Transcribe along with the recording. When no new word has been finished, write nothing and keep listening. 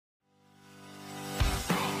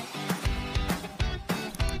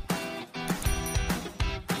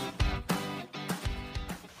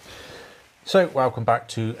So welcome back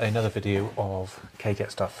to another video of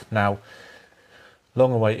K-Jet stuff. Now,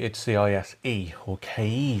 long awaited CIS-E or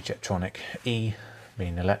KE-jetronic, E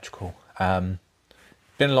meaning electrical. Been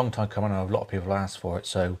a long time coming, and a lot of people asked for it.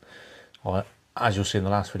 So as you'll see in the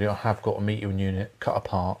last video, I have got a metering unit cut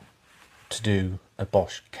apart to do a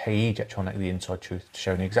Bosch KE-jetronic, the inside truth,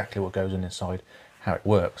 showing exactly what goes on inside, how it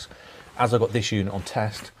works. As I got this unit on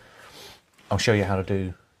test, I'll show you how to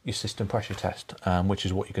do your system pressure test, which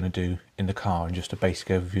is what you're going to do in the car, and just a basic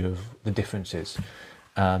overview of the differences,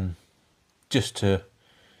 just to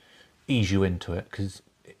ease you into it, because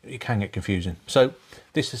it can get confusing. So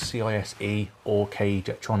this is CIS-E or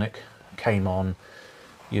KE-jetronic. Came on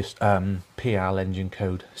your PL engine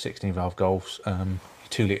code 16 valve Golfs,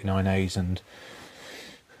 2 litre 9As, and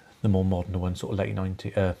the more modern one, sort of late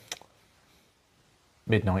 90s,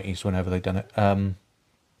 mid 90s, whenever they've done it.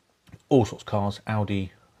 All sorts of cars,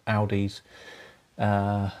 Audis,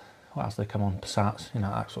 what else they come on, Passats, you know,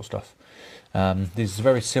 that sort of stuff. This is a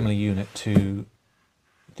very similar unit to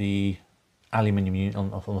the aluminium unit on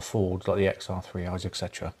the Fords, like the XR3Is,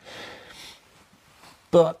 etc.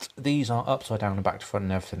 But these are upside down and back to front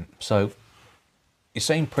and everything. So the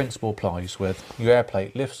same principle applies with your air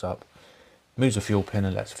plate lifts up, moves a fuel pin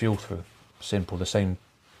and lets fuel through. Simple, the same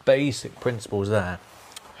basic principles there.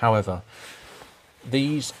 However,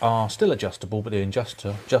 these are still adjustable, but the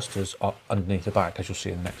adjusters are underneath the back, as you'll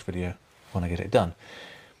see in the next video when I get it done.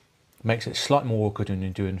 Makes it slightly more awkward when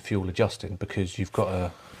you're doing fuel adjusting, because you've got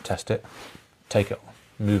to test it, take it,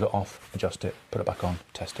 move it off, adjust it, put it back on,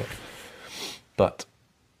 test it. But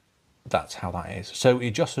that's how that is. So the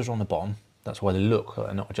adjusters are on the bottom. That's why they look like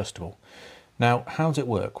they're not adjustable. Now, how does it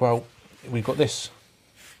work? Well, we've got this,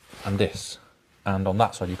 and on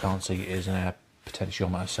that side you can't see is an air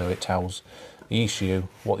potentiometer, so it tells the ECU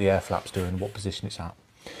what the air flap's doing, what position it's at.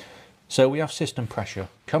 So we have system pressure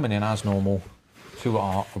coming in as normal through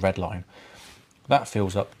our red line. That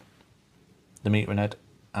fills up the metering head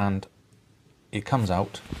and it comes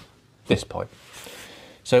out this pipe.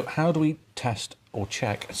 So how do we test or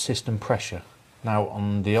check system pressure? Now,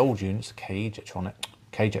 on the old units,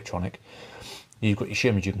 K-jetronic, you've got your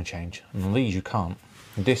shimmers you can change, and on these you can't.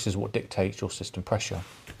 And this is what dictates your system pressure,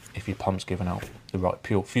 if your pump's giving out the right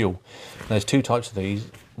pure fuel. And there's two types of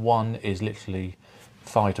these. One is literally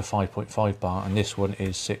 5 to 5.5 bar, and this one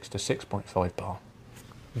is 6 to 6.5 bar,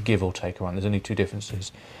 give or take around. There's only two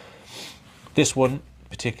differences. This one in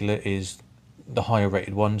particular is the higher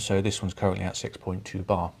rated one, so this one's currently at 6.2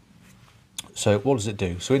 bar. So what does it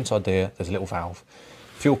do? So inside there's a little valve.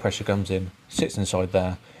 Fuel pressure comes in, sits inside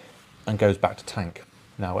there, and goes back to tank.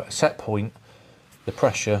 Now at a set point, the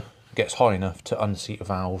pressure gets high enough to unseat a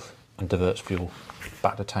valve and diverts fuel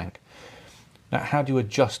back to tank. Now, how do you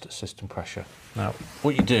adjust system pressure? Now,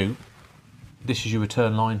 what you do, this is your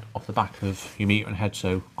return line off the back of your metering head.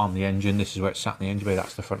 So on the engine, this is where it's sat in the engine bay,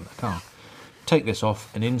 that's the front of the car. Take this off,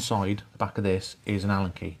 and inside the back of this is an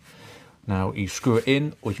Allen key. Now, you screw it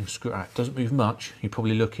in or you can screw it out. It doesn't move much. You're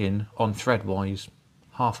probably looking on thread wise,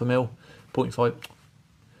 0.5 mil, 0.5,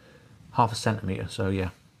 half a centimetre. So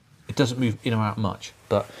yeah, it doesn't move in or out much,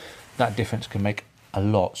 but that difference can make a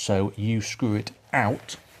lot. So you screw it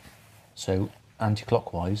out, so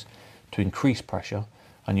anti-clockwise, to increase pressure,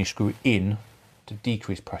 and you screw it in to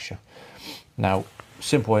decrease pressure. Now,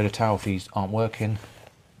 simple way to tell if these aren't working,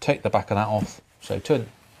 take the back of that off. So turn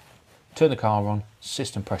the car on,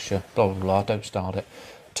 system pressure, blah blah blah, don't start it,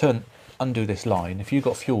 undo this line. If you've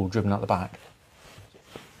got fuel driven out the back,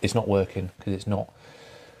 it's not working because it's not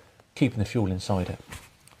keeping the fuel inside it.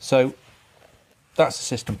 So that's the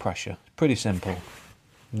system pressure. Pretty simple.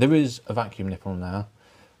 There is a vacuum nipple on there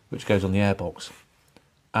which goes on the airbox,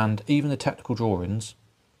 and even the technical drawings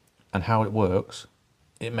and how it works,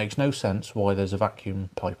 it makes no sense why there's a vacuum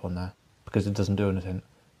pipe on there, because it doesn't do anything,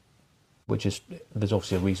 which is, there's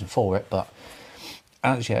obviously a reason for it, but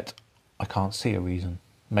as yet I can't see a reason.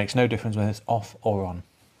 It makes no difference whether it's off or on,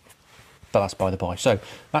 but that's by the by. So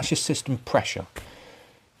that's your system pressure.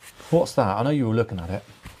 What's that? I know you were looking at it.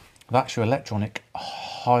 That's your electronic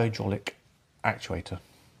hydraulic actuator,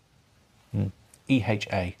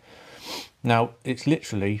 EHA. Now, it's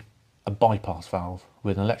literally a bypass valve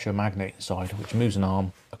with an electromagnet inside, which moves an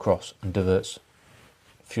arm across and diverts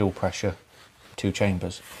fuel pressure to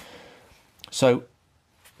chambers. So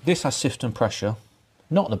this has system pressure,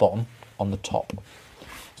 not on the bottom, on the top.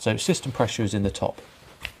 So system pressure is in the top.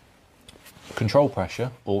 Control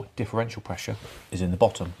pressure, or differential pressure, is in the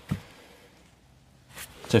bottom.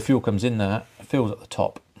 So fuel comes in there, fills at the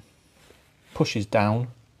top, pushes down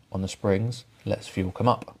on the springs, lets fuel come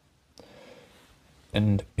up,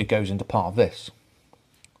 and it goes into part of this.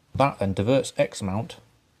 That then diverts X amount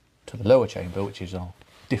to the lower chamber, which is our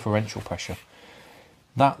differential pressure.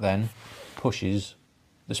 That then pushes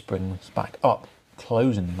the springs back up,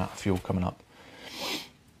 closing the amount of fuel coming up.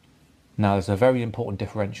 Now there's a very important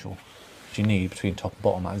differential that you need between top and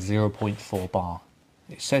bottom at 0.4 bar.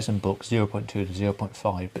 It says in book 0.2 to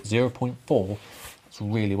 0.5, but 0.4 is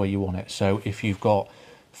really where you want it. So if you've got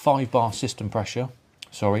 5 bar system pressure,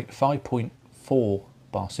 sorry, 5.4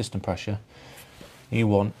 bar system pressure, you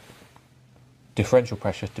want differential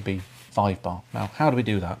pressure to be 5 bar. Now, how do we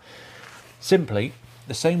do that? Simply,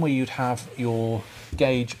 the same way you'd have your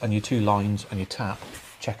gauge and your 2 lines and your tap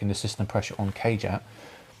checking the system pressure on K-jet,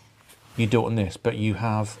 you do it on this, but you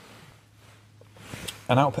have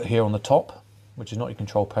an output here on the top, which is not your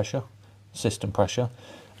control pressure, system pressure,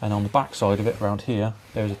 and on the back side of it, around here,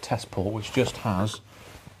 there is a test port which just has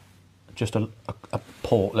just a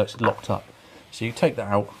port that's locked up. So you take that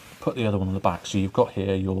out, put the other one on the back, so you've got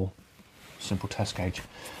here your simple test gauge.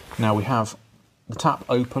 Now we have the tap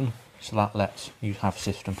open, so that lets you have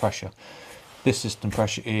system pressure. This system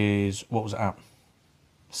pressure is, what was it at?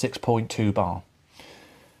 6.2 bar.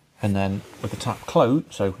 And then with the tap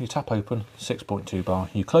closed, so you tap open, 6.2 bar,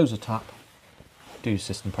 you close the tap, do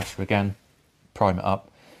system pressure again, prime it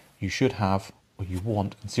up, you should have, or you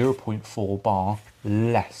want, 0.4 bar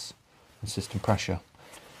less than system pressure.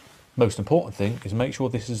 Most important thing is make sure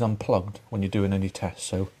this is unplugged when you're doing any tests.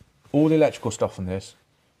 So all the electrical stuff on this,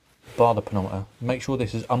 bar the pedometer, make sure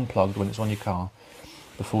this is unplugged when it's on your car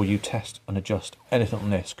before you test and adjust anything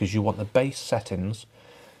on this, because you want the base settings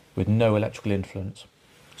with no electrical influence.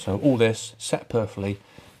 So all this set perfectly,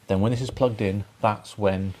 then when this is plugged in, that's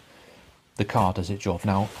when the car does its job.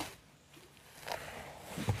 Now,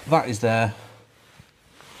 that is there,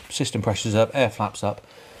 system pressure's up, air flaps up,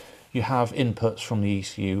 you have inputs from the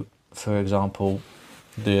ECU, for example,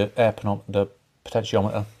 the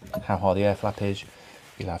potentiometer, how high the air flap is,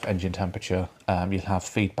 you'll have engine temperature, you'll have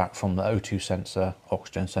feedback from the O2 sensor,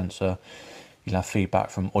 oxygen sensor, you'll have feedback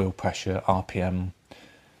from oil pressure, RPM,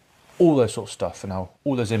 all those sort of stuff. And now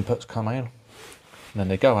all those inputs come in, and then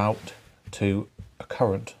they go out to a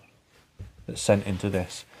current that's sent into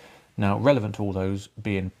this. Now, relevant to all those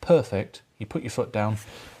being perfect, you put your foot down,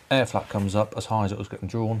 air flap comes up as high as it was getting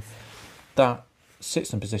drawn. That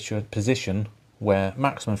sits in position where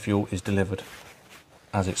maximum fuel is delivered,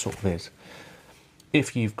 as it sort of is.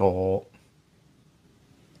 If you've got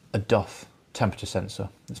a DUF temperature sensor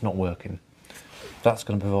that's not working, that's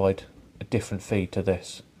going to provide a different feed to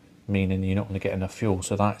this, meaning you're not going to get enough fuel.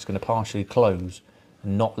 So that's going to partially close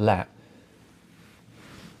and not let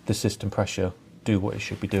the system pressure do what it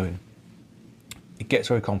should be doing. It gets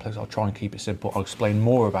very complex. I'll try and keep it simple. I'll explain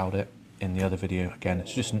more about it in the other video. Again,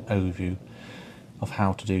 it's just an overview of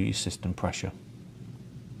how to do your system pressure.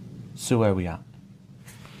 So where are we at?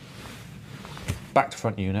 Back to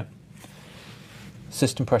front unit.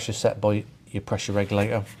 System pressure set by your pressure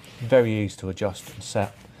regulator. Very easy to adjust and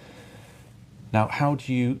set. Now, how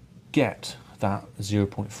do you get that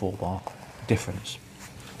 0.4 bar difference?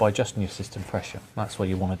 By adjusting your system pressure. That's where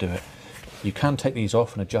you want to do it. You can take these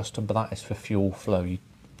off and adjust them, but that is for fuel flow. You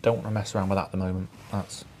don't want to mess around with that at the moment.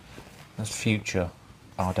 That's future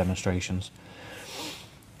our demonstrations.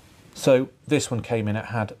 So this one came in, it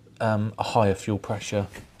had a higher fuel pressure,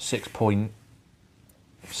 6.5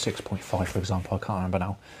 for example, I can't remember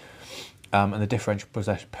now. And the differential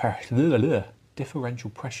pressure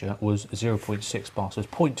was 0.6 bar, so it's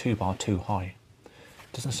 0.2 bar too high.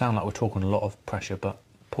 It doesn't sound like we're talking a lot of pressure, but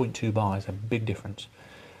 0.2 bar is a big difference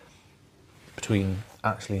between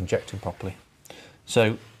actually injecting properly.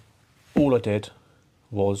 So all I did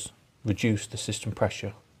was reduce the system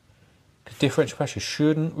pressure, because differential pressure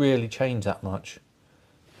shouldn't really change that much,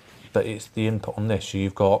 but it's the input on this. So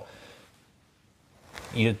you've got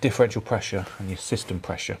your differential pressure and your system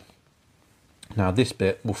pressure. Now this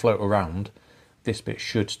bit will float around, this bit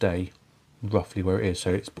should stay roughly where it is.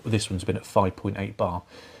 So this one's been at 5.8 bar.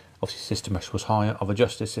 Obviously system pressure was higher. I've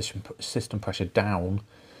adjusted system pressure down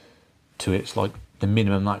to it's like the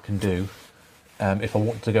minimum that can do. If I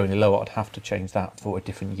wanted to go any lower, I'd have to change that for a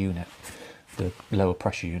different unit, the lower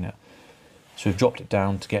pressure unit. So we've dropped it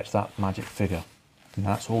down to get to that magic figure. And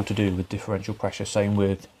that's all to do with differential pressure. Same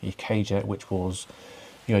with your K-jet, which was,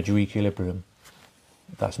 you had your equilibrium.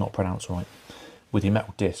 That's not pronounced right. With your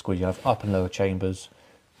metal disc, where you have up and lower chambers,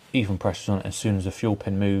 even pressures on it. As soon as the fuel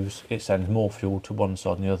pin moves, it sends more fuel to one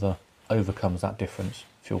side and the other, overcomes that difference,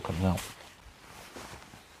 fuel comes out.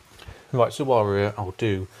 Right, so while we're here, I'll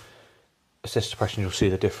do a system pressure and you'll see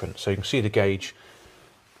the difference. So you can see the gauge,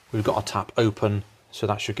 we've got our tap open, so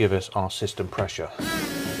that should give us our system pressure.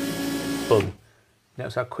 Boom.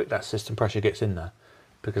 Notice how quick that system pressure gets in there,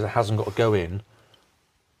 because it hasn't got to go in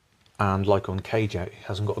and like on K-jet, it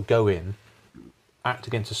hasn't got to go in, act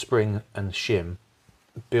against a spring and shim,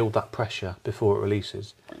 build that pressure before it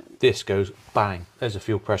releases. This goes bang, there's a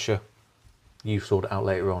fuel pressure, you sort it out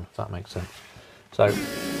later on, if that makes sense. So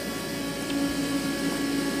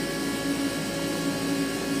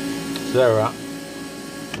there we're at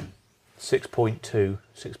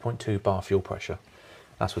 6.2 bar fuel pressure.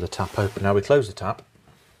 That's with the tap open. Now we close the tap,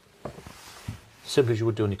 simply as you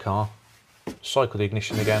would do on your car, cycle the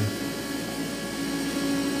ignition again,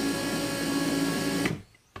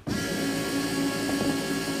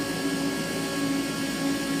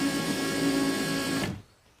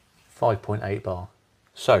 .8 bar.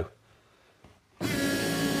 So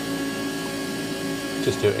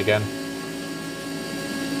just do it again.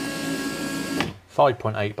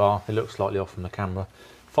 5.8 bar. It looks slightly off from the camera.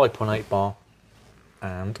 5.8 bar,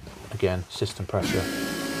 and again system pressure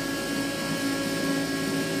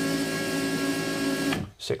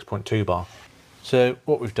 6.2 bar. So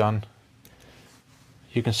what we've done,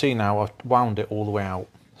 you can see now I've wound it all the way out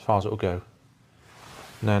as far as it will go,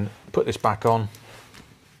 and then put this back on.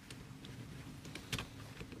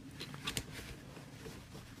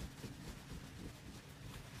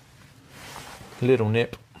 Little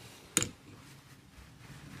nip.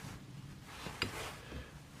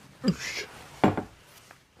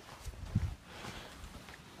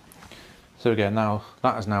 So again, now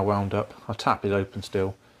that is now wound up. Our tap is open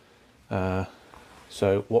still.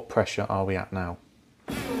 So what pressure are we at now?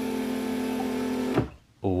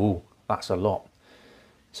 Ooh, that's a lot.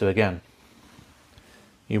 So again,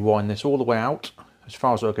 you wind this all the way out. As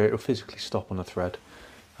far as it'll go, it'll physically stop on the thread.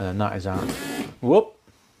 And that is at, whoop,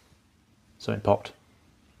 something popped.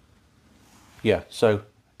 Yeah, so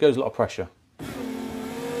goes a lot of pressure.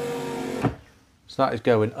 So that is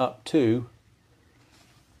going up to,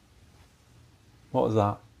 what was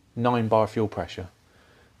that? 9 bar fuel pressure.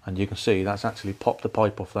 And you can see that's actually popped the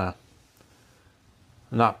pipe off there.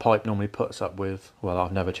 And that pipe normally puts up with, well,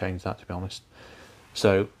 I've never changed that to be honest.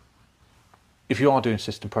 So if you are doing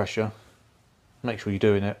system pressure, make sure you're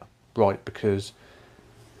doing it right, because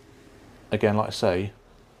again, like I say,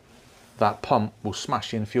 that pump will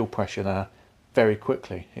smash in fuel pressure there very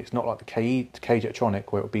quickly. It's not like the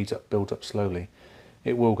K-jetronic where it builds up slowly.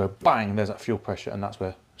 It will go bang, there's that fuel pressure, and that's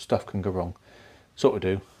where stuff can go wrong. So what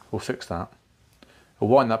we'll do, we'll fix that. We'll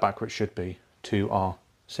wind that back where it should be to our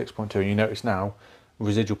 6.2, and you notice now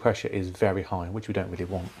residual pressure is very high, which we don't really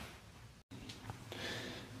want.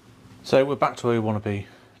 So we're back to where we want to be.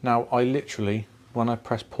 Now I literally, when I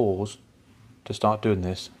press pause to start doing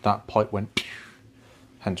this, that pipe went,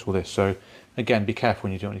 hence all this. So again, be careful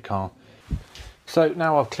when you do it on your car. So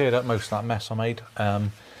now I've cleared up most of that mess I made.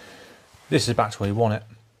 This is back to where you want it.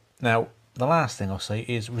 Now the last thing I'll say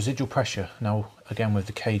is residual pressure. Now again, with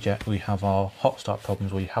the K-jet, we have our hot start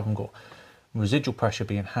problems where you haven't got residual pressure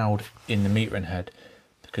being held in the metering head,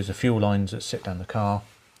 because the fuel lines that sit down the car,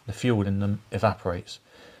 the fuel in them evaporates.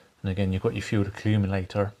 And again, you've got your fuel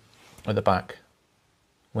accumulator at the back.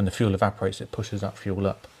 When the fuel evaporates, it pushes that fuel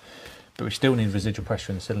up. But we still need residual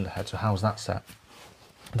pressure in the cylinder head. So how's that set?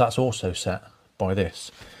 That's also set by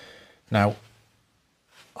this. Now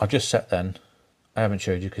I've just set then, I haven't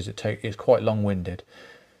showed you because it's quite long-winded.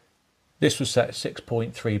 This was set at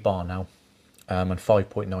 6.3 bar now, and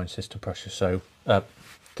 5.9 system pressure. So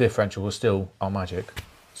differential was still our magic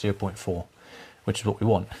 0.4, which is what we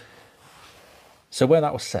want. So where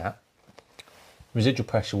that was set, residual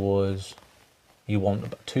pressure was, you want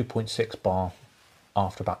about 2.6 bar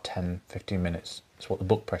after about 10-15 minutes. That's what the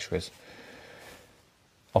book pressure is.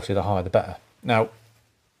 Obviously the higher the better. Now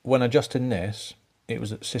when adjusting this, it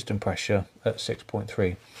was at system pressure at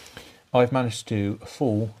 6.3. I've managed to do a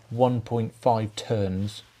full 1.5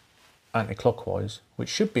 turns anti-clockwise, which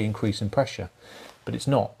should be increasing pressure, but it's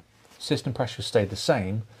not. System pressure stayed the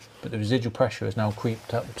same, but the residual pressure has now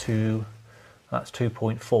creeped up to, that's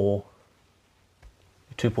 2.4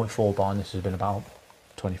 bar, and this has been about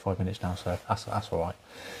 25 minutes now, so that's all right.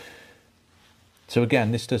 So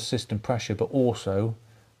again, this does system pressure, but also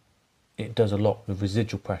it does a lot with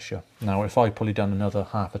residual pressure. Now if I probably done another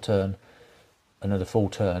half a turn, another full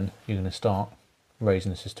turn, you're going to start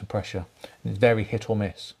raising the system pressure. And it's very hit or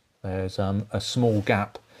miss. There's a small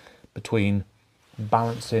gap between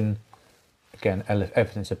balancing, again,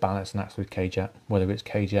 everything's a balancing act with K-jet, whether it's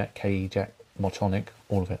K-jet, KE-jetronic,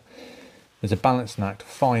 all of it. There's a balancing act,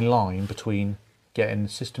 fine line between getting the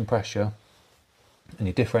system pressure and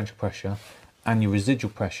your differential pressure and your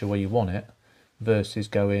residual pressure where you want it, versus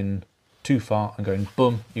going too far and going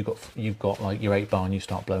boom, you've got like your 8 bar and you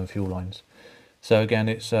start blowing fuel lines. So again,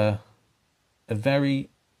 it's a very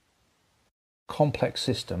complex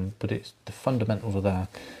system, but the fundamentals are there.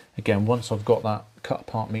 Again, once I've got that cut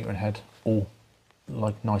apart meter and head all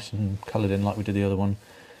like nice and coloured in like we did the other one,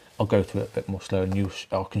 I'll go through it a bit more slow, and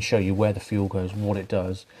I can show you where the fuel goes, what it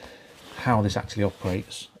does, how this actually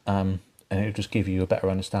operates, and it'll just give you a better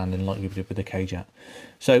understanding like we did with the K-Jet.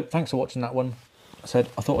 So thanks for watching that one. I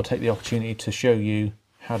thought I'd take the opportunity to show you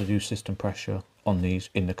how to do system pressure on these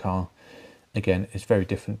in the car. Again, it's very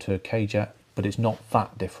different to a K-Jet, but it's not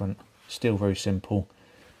that different. Still very simple.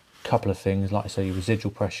 Couple of things, like I say, your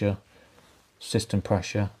residual pressure, system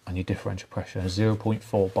pressure, and your differential pressure.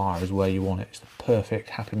 0.4 bar is where you want it. It's the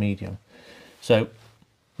perfect happy medium. So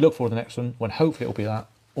look forward to the next one, when hopefully it'll be that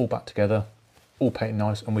all back together, all painted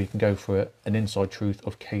nice, and we can go for it, an inside truth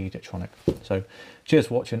of KE-jetronic. So cheers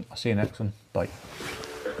for watching. I'll see you next one. Bye.